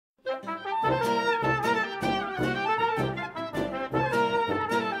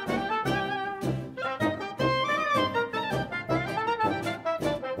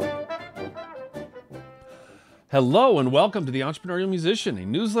Hello and welcome to The Entrepreneurial Musician, a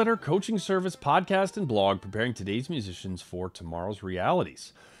newsletter, coaching service, podcast, and blog preparing today's musicians for tomorrow's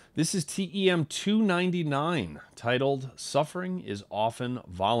realities. This is TEM299, titled Suffering is Often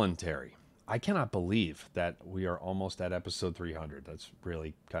Voluntary. I cannot believe that we are almost at episode 300. That's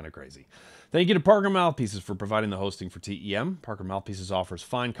really kind of crazy. Thank you to Parker Mouthpieces for providing the hosting for TEM. Parker Mouthpieces offers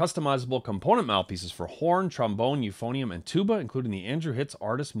fine, customizable component mouthpieces for horn, trombone, euphonium, and tuba, including the Andrew Hitz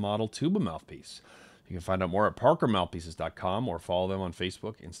Artist Model Tuba Mouthpiece. You can find out more at parkermouthpieces.com or follow them on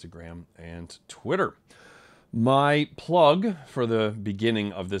Facebook, Instagram, and Twitter. My plug for the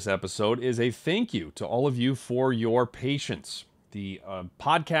beginning of this episode is a thank you to all of you for your patience. The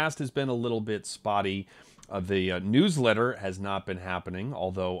podcast has been a little bit spotty. The newsletter has not been happening,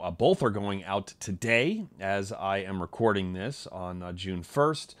 although both are going out today as I am recording this on June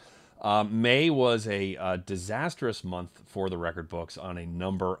 1st. May was a disastrous month for the record books on a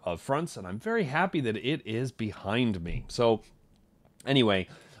number of fronts, and I'm very happy that it is behind me. So anyway,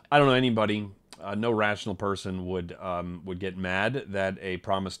 I don't know anybody, no rational person would get mad that a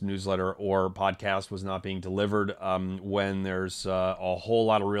promised newsletter or podcast was not being delivered when there's a whole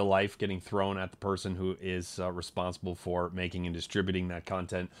lot of real life getting thrown at the person who is responsible for making and distributing that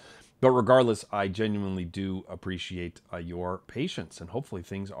content. But regardless, I genuinely do appreciate your patience, and hopefully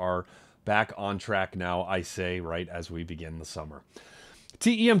things are back on track now, I say, right as we begin the summer.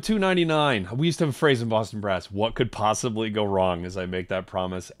 TEM299. We used to have a phrase in Boston Brass, what could possibly go wrong, as I make that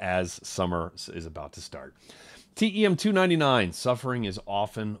promise as summer is about to start. TEM299. Suffering is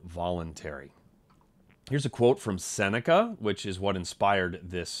often voluntary. Here's a quote from Seneca, which is what inspired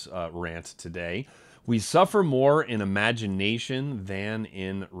this rant today. We suffer more in imagination than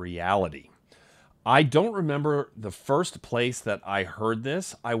in reality. I don't remember the first place that I heard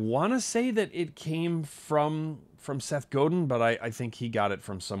this. I want to say that it came from Seth Godin, but I think he got it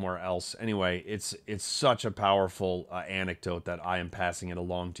from somewhere else. Anyway, it's such a powerful anecdote that I am passing it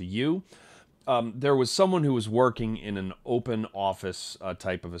along to you. There was someone who was working in an open office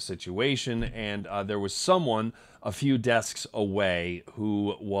type of a situation, and there was someone a few desks away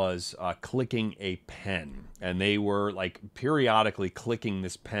who was clicking a pen, and they were like periodically clicking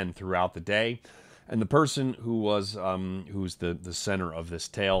this pen throughout the day. And the person who was who's the center of this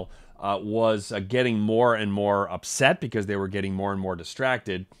tale was getting more and more upset because they were getting more and more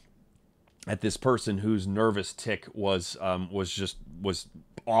distracted at this person whose nervous tick was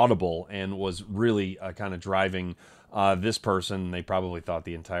audible and was really kind of driving this person. They probably thought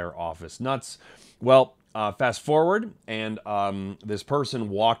the entire office nuts. Well, fast forward, and this person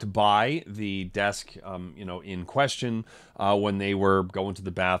walked by the desk, in question when they were going to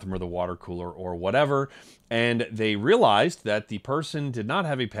the bathroom or the water cooler or whatever, and they realized that the person did not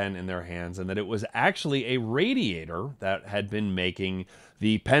have a pen in their hands and that it was actually a radiator that had been making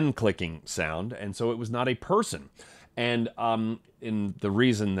the pen clicking sound, and so it was not a person. And in the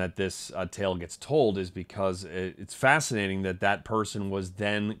reason that this tale gets told is because it's fascinating that that person was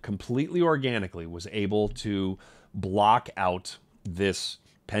then completely organically was able to block out this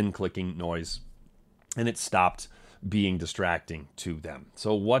pen clicking noise, and it stopped being distracting to them.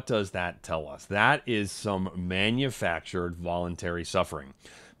 So what does that tell us? That is some manufactured voluntary suffering.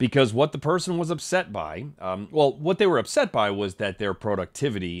 Because what the person was upset by, what they were upset by was that their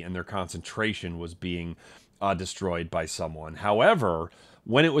productivity and their concentration was being destroyed by someone. However,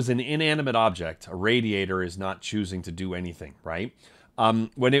 when it was an inanimate object, a radiator is not choosing to do anything, right?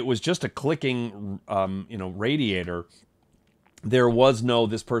 When it was just a clicking, radiator, there was no,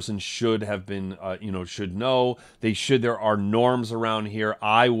 this person should have been, should know, there are norms around here,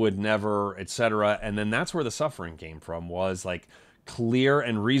 I would never, etc. And then that's where the suffering came from, was like clear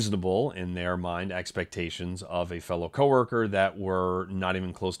and reasonable in their mind expectations of a fellow coworker that were not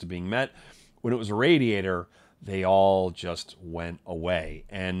even close to being met. When it was a radiator, they all just went away.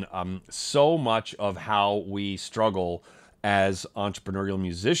 And so much of how we struggle as entrepreneurial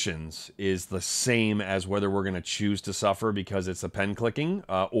musicians is the same as whether we're going to choose to suffer because it's a pen clicking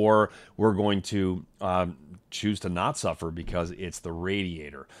or we're going to choose to not suffer because it's the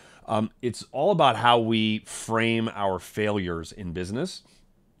radiator. It's all about how we frame our failures in business.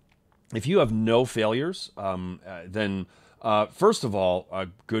 If you have no failures, then first of all,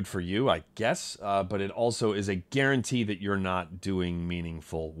 good for you, I guess, but it also is a guarantee that you're not doing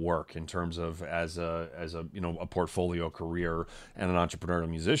meaningful work in terms of as a portfolio career and an entrepreneurial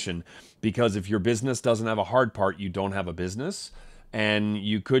musician. Because if your business doesn't have a hard part, you don't have a business. And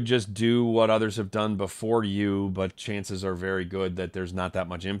you could just do what others have done before you, but chances are very good that there's not that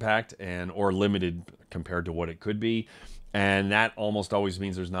much impact or limited compared to what it could be. And that almost always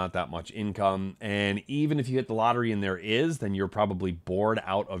means there's not that much income. And even if you hit the lottery and there is, then you're probably bored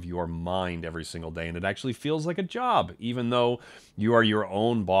out of your mind every single day. And it actually feels like a job, even though you are your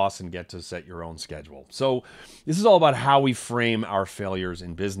own boss and get to set your own schedule. So this is all about how we frame our failures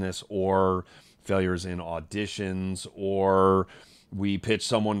in business, or failures in auditions, or we pitch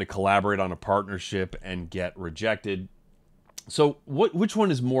someone to collaborate on a partnership and get rejected. So which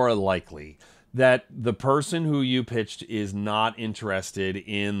one is more likely? That the person who you pitched is not interested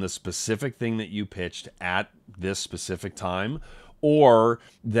in the specific thing that you pitched at this specific time, or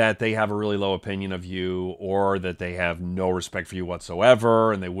that they have a really low opinion of you, or that they have no respect for you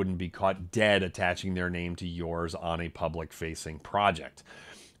whatsoever, and they wouldn't be caught dead attaching their name to yours on a public-facing project.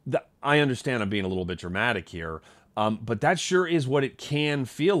 I understand I'm being a little bit dramatic here, but that sure is what it can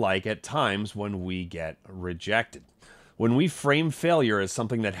feel like at times when we get rejected. When we frame failure as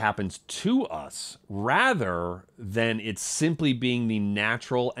something that happens to us, rather than it's simply being the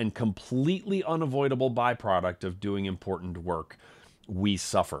natural and completely unavoidable byproduct of doing important work, we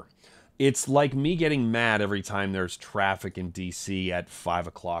suffer. It's like me getting mad every time there's traffic in DC at 5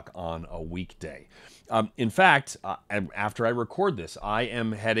 o'clock on a weekday. In fact, after I record this, I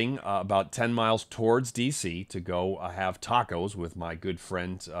am heading about 10 miles towards DC to go have tacos with my good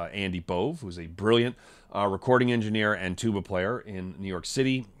friend Andy Bove, who's a brilliant recording engineer and tuba player in New York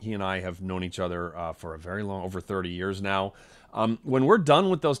City. He and I have known each other for a very long, over 30 years now. When we're done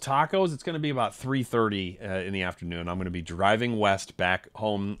with those tacos, it's going to be about 3:30 in the afternoon. I'm going to be driving west back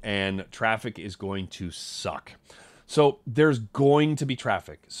home, and traffic is going to suck. So there's going to be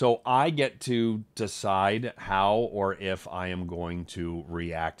traffic. So I get to decide how or if I am going to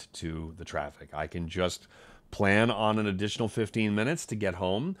react to the traffic. I can just plan on an additional 15 minutes to get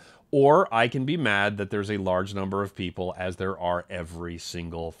home, or I can be mad that there's a large number of people, as there are every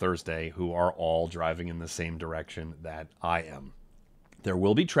single Thursday, who are all driving in the same direction that I am. There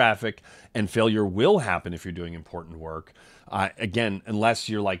will be traffic, and failure will happen if you're doing important work. Again, unless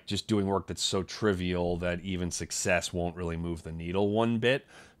you're like just doing work that's so trivial that even success won't really move the needle one bit,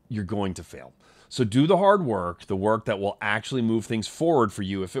 you're going to fail. So do the hard work, the work that will actually move things forward for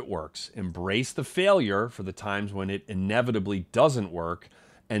you if it works. Embrace the failure for the times when it inevitably doesn't work,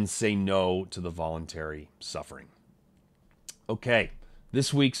 and say no to the voluntary suffering. Okay,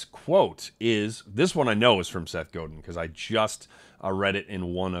 this week's quote is, this one I know is from Seth Godin because I just read it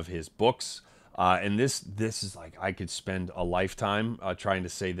in one of his books. And this is like, I could spend a lifetime trying to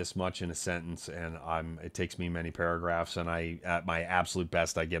say this much in a sentence, and it takes me many paragraphs, and at my absolute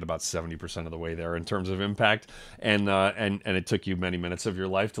best, I get about 70% of the way there in terms of impact, and it took you many minutes of your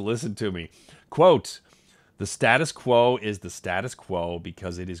life to listen to me. Quote, "The status quo is the status quo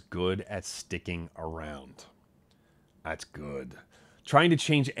because it is good at sticking around." That's good. Trying to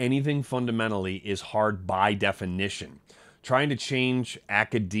change anything fundamentally is hard by definition. Trying to change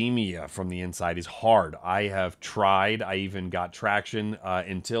academia from the inside is hard. I have tried. I even got traction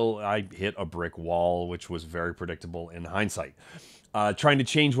until I hit a brick wall, which was very predictable in hindsight. Trying to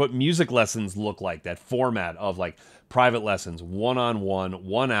change what music lessons look like, that format of like private lessons, one-on-one,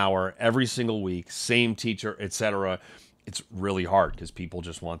 1 hour, every single week, same teacher, etc. It's really hard because people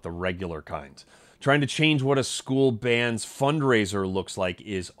just want the regular kind. Trying to change what a school band's fundraiser looks like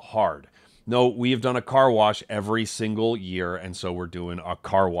is hard. No, we have done a car wash every single year, and so we're doing a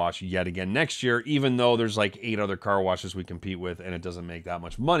car wash yet again next year, even though there's like 8 other car washes we compete with, and it doesn't make that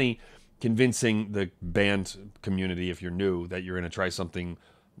much money. Convincing the band community, if you're new, that you're going to try something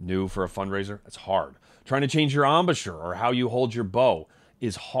new for a fundraiser, it's hard. Trying to change your embouchure or how you hold your bow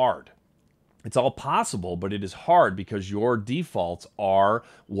is hard. It's all possible, but it is hard because your defaults are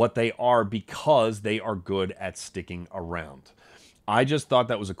what they are because they are good at sticking around. I just thought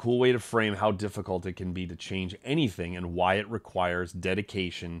that was a cool way to frame how difficult it can be to change anything and why it requires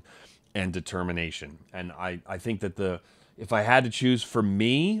dedication and determination. And I think that if I had to choose, for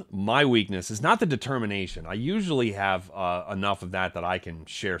me, my weakness is not the determination. I usually have enough of that I can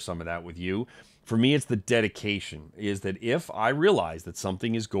share some of that with you. For me, it's the dedication, is that if I realize that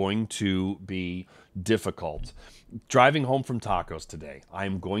something is going to be difficult, driving home from tacos today,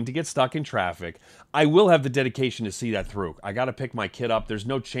 I'm going to get stuck in traffic, I will have the dedication to see that through. I got to pick my kid up. There's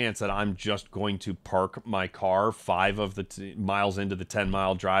no chance that I'm just going to park my car 5 of the miles into the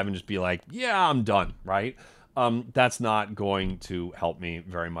 10-mile drive and just be like, yeah, I'm done, right? That's not going to help me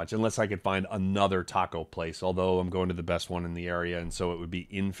very much unless I could find another taco place, although I'm going to the best one in the area, and so it would be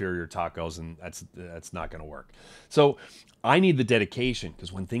inferior tacos, and that's not going to work. So I need the dedication,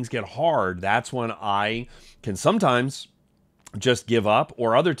 because when things get hard, that's when I can sometimes just give up,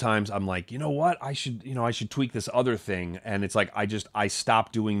 or other times I'm like, you know what, I should tweak this other thing, and it's like I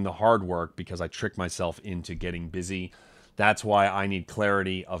stop doing the hard work because I trick myself into getting busy. That's why I need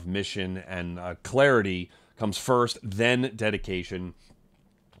clarity of mission, and clarity comes first, then dedication,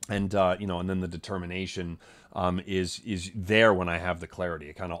 and and then the determination is there when I have the clarity.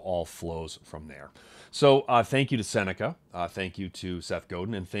 It kind of all flows from there. So thank you to Seneca, thank you to Seth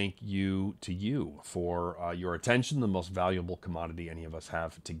Godin, and thank you to you for your attention, the most valuable commodity any of us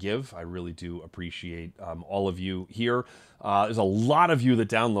have to give. I really do appreciate all of you here. There's a lot of you that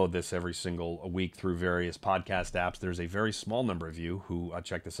download this every single week through various podcast apps. There's a very small number of you who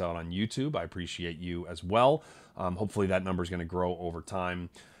check this out on YouTube. I appreciate you as well. Hopefully that number is going to grow over time.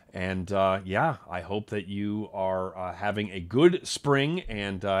 And yeah, I hope that you are having a good spring.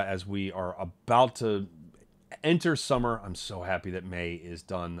 And as we are about to enter summer, I'm so happy that May is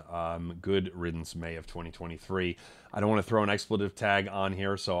done. Good riddance, May of 2023. I don't want to throw an expletive tag on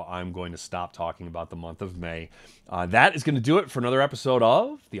here, so I'm going to stop talking about the month of May. That is going to do it for another episode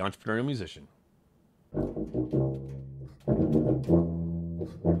of The Entrepreneurial Musician.